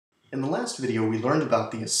In the last video, we learned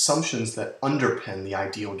about the assumptions that underpin the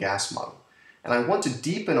ideal gas model. And I want to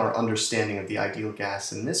deepen our understanding of the ideal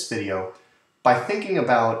gas in this video by thinking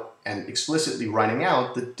about and explicitly writing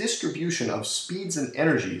out the distribution of speeds and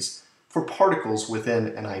energies for particles within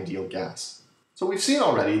an ideal gas. So we've seen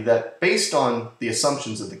already that based on the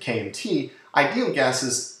assumptions of the KMT, ideal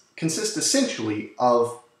gases consist essentially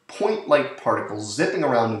of point-like particles zipping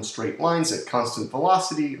around in straight lines at constant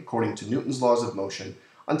velocity according to Newton's laws of motion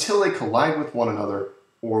until they collide with one another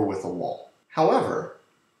or with a wall. However,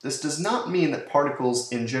 this does not mean that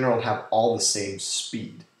particles in general have all the same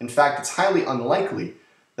speed. In fact, it's highly unlikely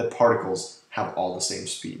that particles have all the same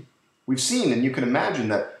speed. We've seen, and you can imagine,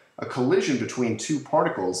 that a collision between two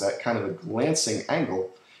particles at kind of a glancing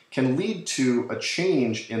angle can lead to a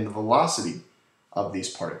change in the velocity of these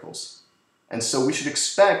particles. And so we should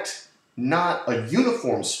expect not a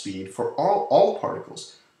uniform speed for all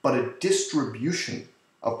particles, but a distribution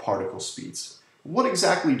of particle speeds. What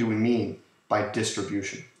exactly do we mean by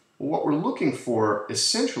distribution? Well, what we're looking for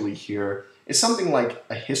essentially here is something like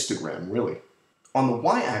a histogram, really. On the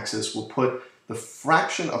y-axis, we'll put the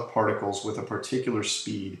fraction of particles with a particular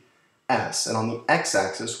speed s, and on the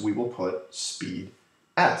x-axis, we will put speed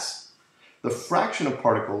s. The fraction of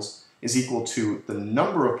particles is equal to the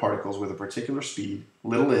number of particles with a particular speed,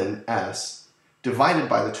 little n, s, divided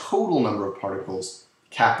by the total number of particles,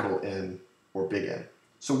 capital N or big N.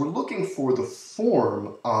 So we're looking for the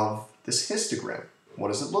form of this histogram. What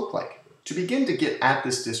does it look like? To begin to get at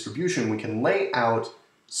this distribution, we can lay out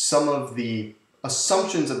some of the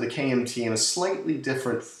assumptions of the KMT in a slightly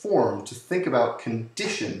different form to think about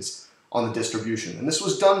conditions on the distribution. And this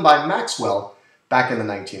was done by Maxwell back in the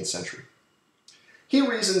 19th century. He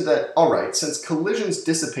reasoned that, all right, since collisions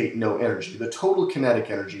dissipate no energy, the total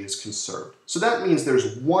kinetic energy is conserved. So that means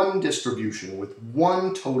there's one distribution with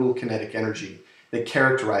one total kinetic energy that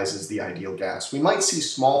characterizes the ideal gas. We might see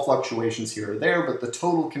small fluctuations here or there, but the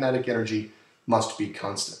total kinetic energy must be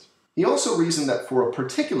constant. He also reasoned that for a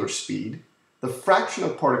particular speed, the fraction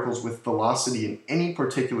of particles with velocity in any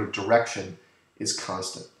particular direction is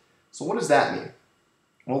constant. So what does that mean?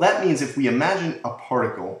 Well, that means if we imagine a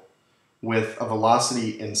particle with a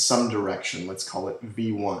velocity in some direction, let's call it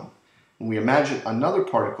v1, and we imagine another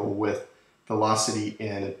particle with velocity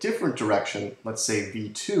in a different direction, let's say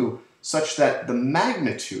v2, such that the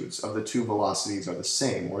magnitudes of the two velocities are the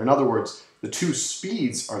same, or in other words, the two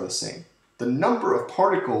speeds are the same. The number of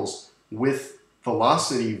particles with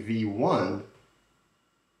velocity v1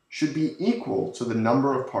 should be equal to the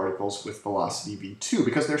number of particles with velocity v2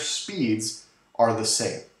 because their speeds are the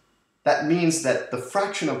same. That means that the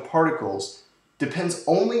fraction of particles depends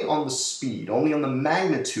only on the speed, only on the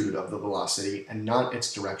magnitude of the velocity and not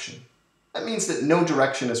its direction. That means that no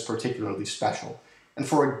direction is particularly special. And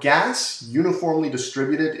for a gas uniformly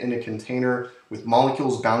distributed in a container with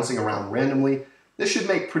molecules bouncing around randomly, this should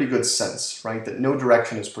make pretty good sense, right? That no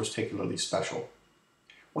direction is particularly special.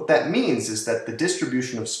 What that means is that the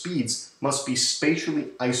distribution of speeds must be spatially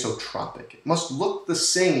isotropic. It must look the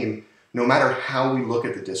same no matter how we look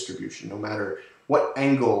at the distribution, no matter what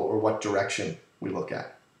angle or what direction we look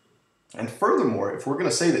at. And furthermore, if we're going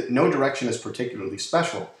to say that no direction is particularly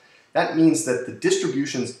special, that means that the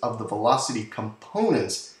distributions of the velocity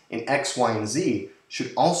components in x, y, and z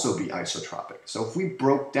should also be isotropic. So if we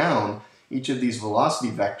broke down each of these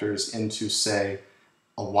velocity vectors into, say,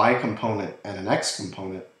 a y component and an x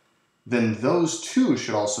component, then those two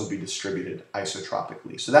should also be distributed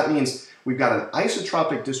isotropically. So that means we've got an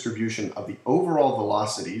isotropic distribution of the overall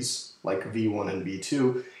velocities, like v1 and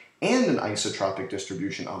v2, and an isotropic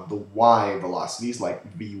distribution of the y velocities,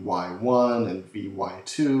 like vy1 and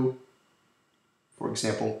vy2, for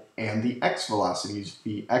example, and the x velocities,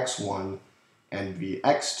 vx1 and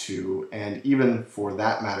vx2, and even, for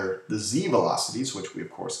that matter, the z velocities, which we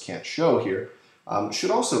of course can't show here,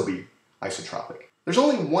 should also be isotropic. There's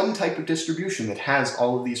only one type of distribution that has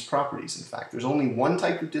all of these properties, in fact. There's only one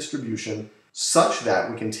type of distribution such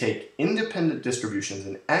that we can take independent distributions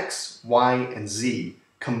in x, y, and z,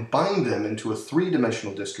 combine them into a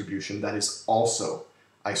three-dimensional distribution that is also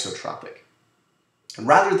isotropic. And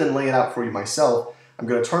rather than lay it out for you myself, I'm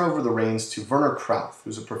going to turn over the reins to Werner Krauth,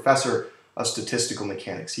 who's a professor of statistical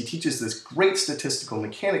mechanics. He teaches this great statistical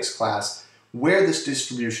mechanics class where this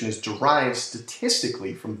distribution is derived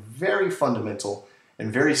statistically from very fundamental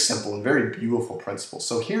and very simple and very beautiful principles.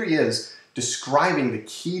 So here he is describing the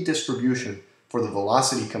key distribution for the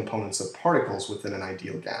velocity components of particles within an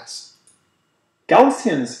ideal gas.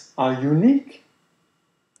 Gaussians are unique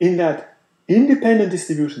in that independent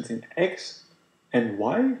distributions in x and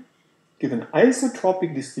y give an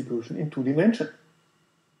isotropic distribution in two dimensions.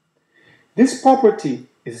 This property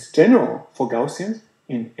is general for Gaussians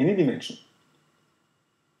in any dimension.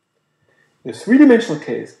 The three-dimensional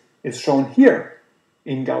case is shown here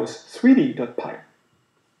in Gauss 3D.py.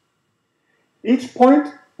 Each point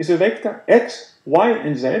is a vector x, y,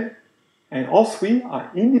 and z, and all three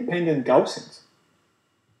are independent Gaussians.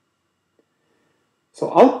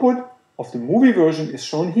 So output of the movie version is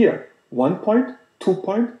shown here. 1 point, 2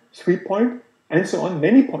 point, 3 point, and so on,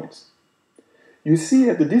 many points. You see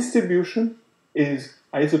that the distribution is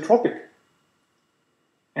isotropic.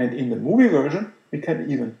 And in the movie version, we can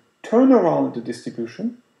even turn around the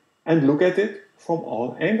distribution and look at it from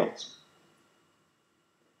all angles.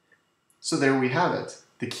 So there we have it.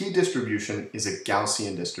 The key distribution is a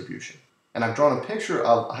Gaussian distribution. And I've drawn a picture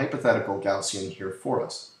of a hypothetical Gaussian here for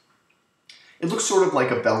us. It looks sort of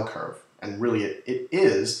like a bell curve, and really it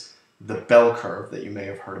is the bell curve that you may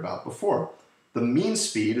have heard about before. The mean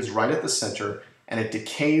speed is right at the center, and it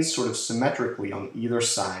decays sort of symmetrically on either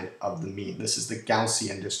side of the mean. This is the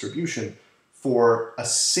Gaussian distribution for a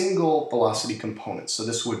single velocity component. So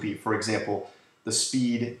this would be, for example, the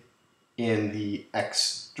speed in the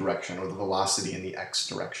x direction, or the velocity in the x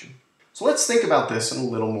direction. So let's think about this in a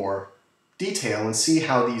little more detail and see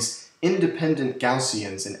how these independent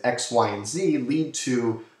Gaussians in x, y, and z lead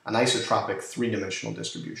to an isotropic three-dimensional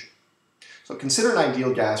distribution. So consider an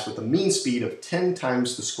ideal gas with a mean speed of 10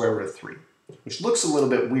 times the square root of 3, which looks a little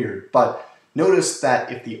bit weird, but notice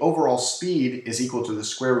that if the overall speed is equal to the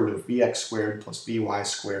square root of vx squared plus vy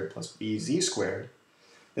squared plus vz squared,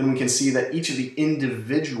 then we can see that each of the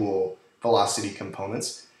individual velocity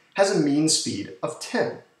components has a mean speed of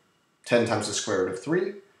 10. 10 times the square root of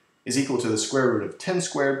 3 is equal to the square root of 10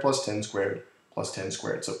 squared plus 10 squared plus 10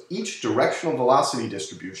 squared. So each directional velocity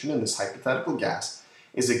distribution in this hypothetical gas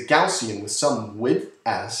is a Gaussian with some width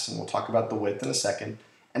s, and we'll talk about the width in a second,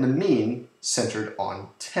 and a mean centered on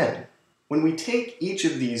 10. When we take each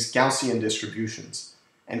of these Gaussian distributions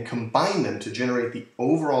and combine them to generate the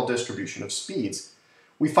overall distribution of speeds,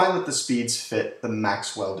 we find that the speeds fit the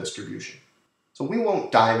Maxwell distribution. So we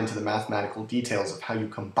won't dive into the mathematical details of how you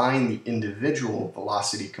combine the individual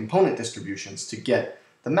velocity component distributions to get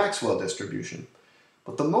the Maxwell distribution.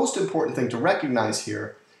 But the most important thing to recognize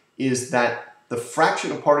here is that the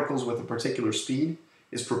fraction of particles with a particular speed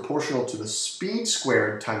is proportional to the speed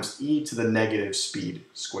squared times e to the negative speed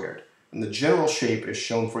squared. And the general shape is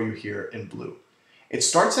shown for you here in blue. It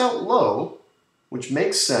starts out low, which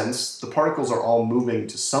makes sense. The particles are all moving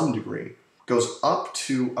to some degree. Goes up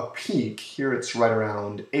to a peak, here it's right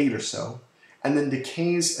around 8 or so, and then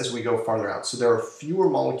decays as we go farther out. So there are fewer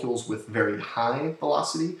molecules with very high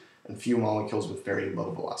velocity and few molecules with very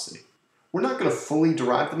low velocity. We're not going to fully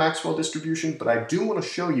derive the Maxwell distribution, but I do want to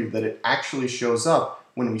show you that it actually shows up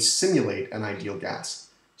when we simulate an ideal gas.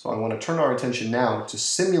 So I want to turn our attention now to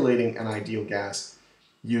simulating an ideal gas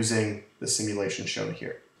using the simulation shown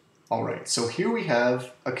here. Alright, so here we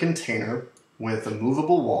have a container with a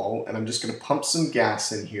movable wall, and I'm just going to pump some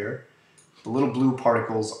gas in here. The little blue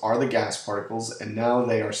particles are the gas particles, and now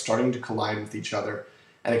they are starting to collide with each other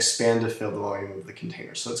and expand to fill the volume of the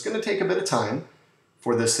container. So it's going to take a bit of time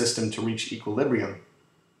for this system to reach equilibrium.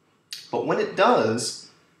 But when it does,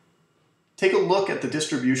 take a look at the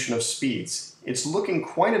distribution of speeds. It's looking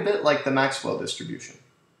quite a bit like the Maxwell distribution.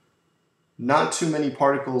 Not too many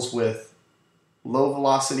particles with low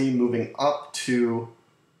velocity moving up to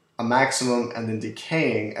a maximum and then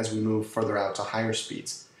decaying as we move further out to higher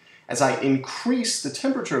speeds. As I increase the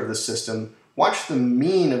temperature of the system, watch the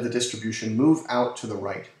mean of the distribution move out to the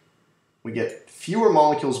right. We get fewer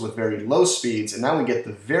molecules with very low speeds, and now we get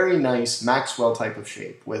the very nice Maxwell type of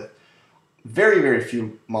shape with very, very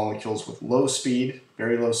few molecules with low speed,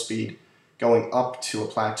 very low speed, going up to a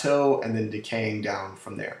plateau and then decaying down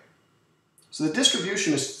from there. So the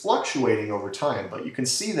distribution is fluctuating over time, but you can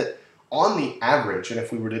see that on the average, and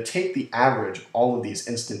if we were to take the average of all of these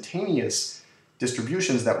instantaneous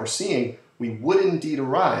distributions that we're seeing, we would indeed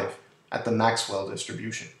arrive at the Maxwell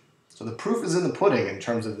distribution. So the proof is in the pudding in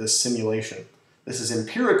terms of this simulation. This is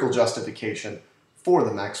empirical justification for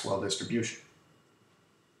the Maxwell distribution.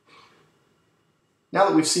 Now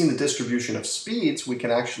that we've seen the distribution of speeds, we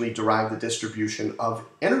can actually derive the distribution of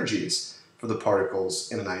energies for the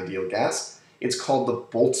particles in an ideal gas. It's called the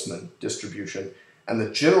Boltzmann distribution, and the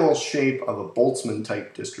general shape of a Boltzmann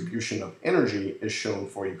type distribution of energy is shown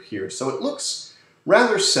for you here. So it looks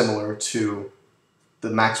rather similar to the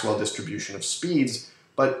Maxwell distribution of speeds,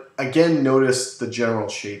 but again notice the general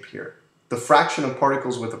shape here. The fraction of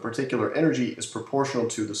particles with a particular energy is proportional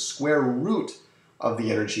to the square root of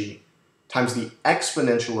the energy times the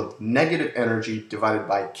exponential of negative energy divided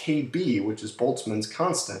by Kb, which is Boltzmann's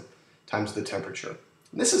constant, times the temperature.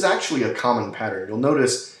 And this is actually a common pattern. You'll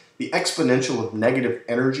notice the exponential of negative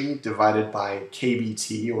energy divided by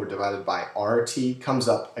kBt or divided by RT comes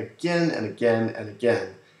up again and again and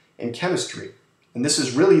again in chemistry. And this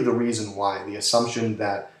is really the reason why, the assumption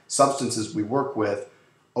that substances we work with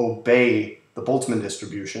obey the Boltzmann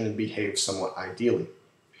distribution and behave somewhat ideally.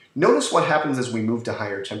 Notice what happens as we move to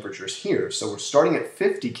higher temperatures here. So we're starting at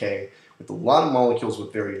 50 K with a lot of molecules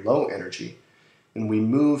with very low energy, and we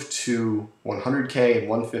move to 100 K and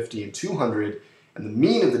 150 and 200, and the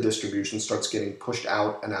mean of the distribution starts getting pushed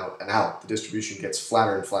out and out and out. The distribution gets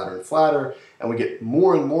flatter and flatter and flatter, and we get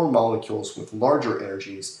more and more molecules with larger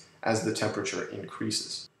energies as the temperature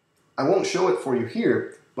increases. I won't show it for you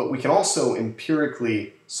here, but we can also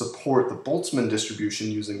empirically support the Boltzmann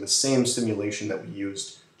distribution using the same simulation that we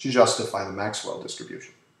used to justify the Maxwell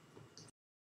distribution.